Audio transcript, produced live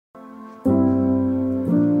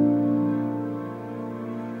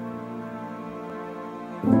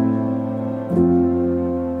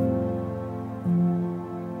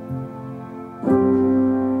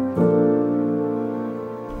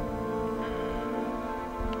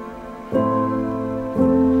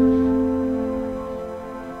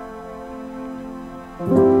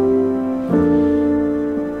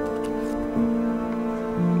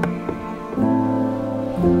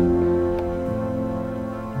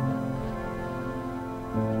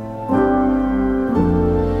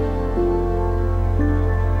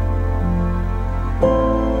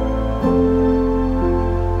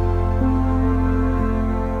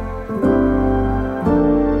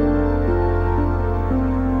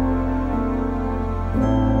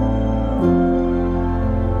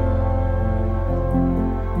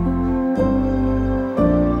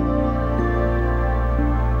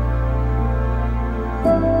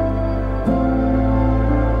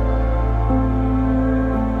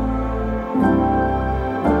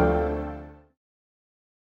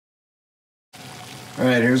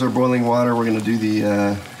here's our boiling water. We're gonna do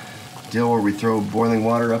the deal where we throw boiling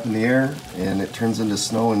water up in the air and it turns into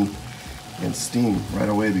snow and steam right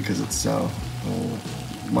away because it's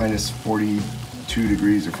minus 42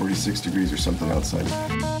 degrees or 46 degrees or something outside.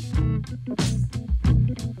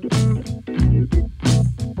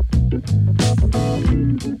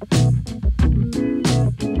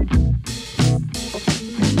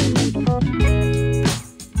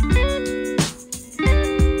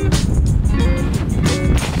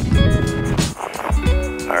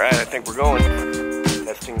 Alright, I think we're going.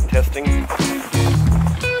 Testing, testing. Maybe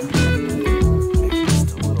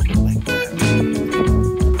just a little bit like that.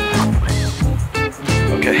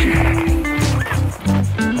 Okay.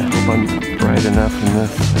 I hope I'm bright enough in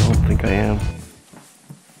this. I don't think I am.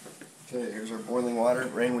 Okay, here's our boiling water.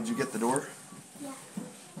 Rain, would you get the door? Yeah.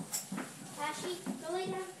 Ashley, go lay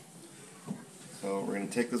down. So we're going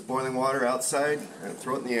to take this boiling water outside and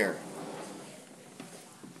throw it in the air.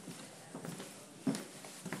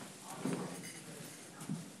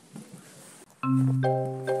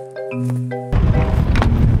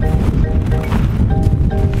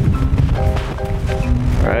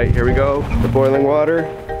 Alright, here we go. The boiling water.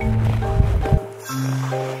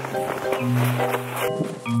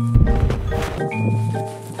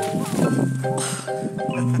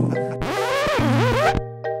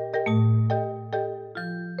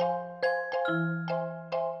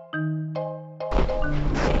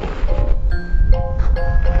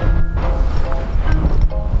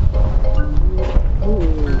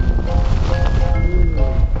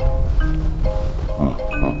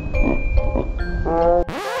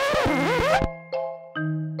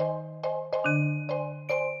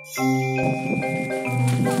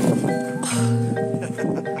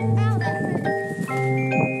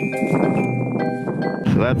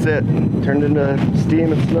 So that's it. Turned into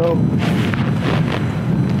steam and snow.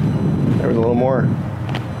 There was a little more. Is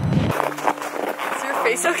your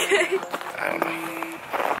face okay? I don't know.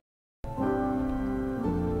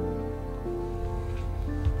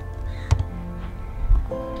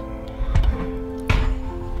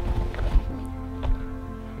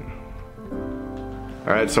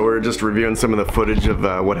 Alright, so we're just reviewing some of the footage of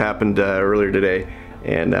what happened earlier today,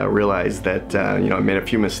 and realized that you know, I made a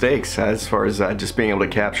few mistakes as far as just being able to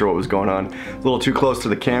capture what was going on. A little too close to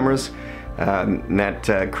the cameras, and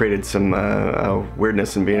that created some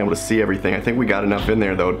weirdness in being able to see everything. I think we got enough in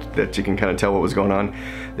there though that you can kind of tell what was going on.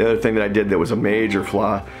 The other thing that I did that was a major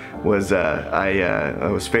flaw was I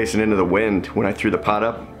was facing into the wind when I threw the pot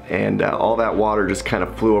up, and all that water just kind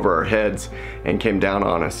of flew over our heads and came down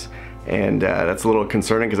on us. And that's a little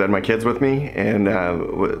concerning because I had my kids with me, and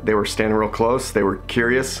they were standing real close. They were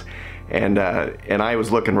curious, and I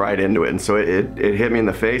was looking right into it, and so it hit me in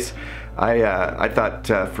the face. I thought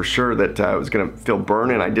for sure that I was gonna feel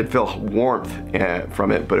burning. I did feel warmth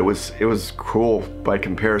from it, but it was cool by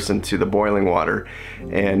comparison to the boiling water,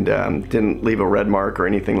 and didn't leave a red mark or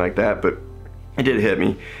anything like that. But it did hit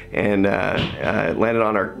me, and it landed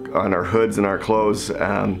on our hoods and our clothes.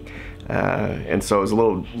 And so it was a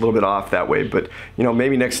little bit off that way, but you know,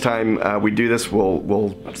 maybe next time we do this,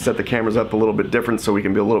 we'll set the cameras up a little bit different so we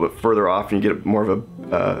can be a little bit further off and you get more of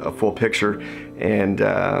a full picture, and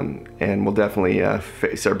we'll definitely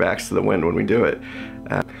face our backs to the wind when we do it.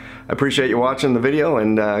 I appreciate you watching the video,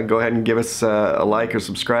 and go ahead and give us a like or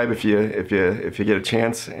subscribe if you get a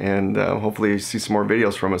chance, and hopefully see some more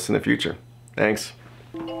videos from us in the future. Thanks.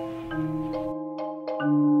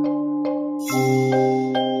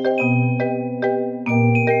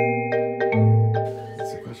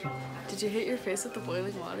 Did you hit your face with the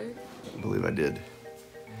boiling water? I believe I did.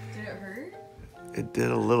 Did it hurt? It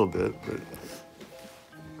did a little bit, but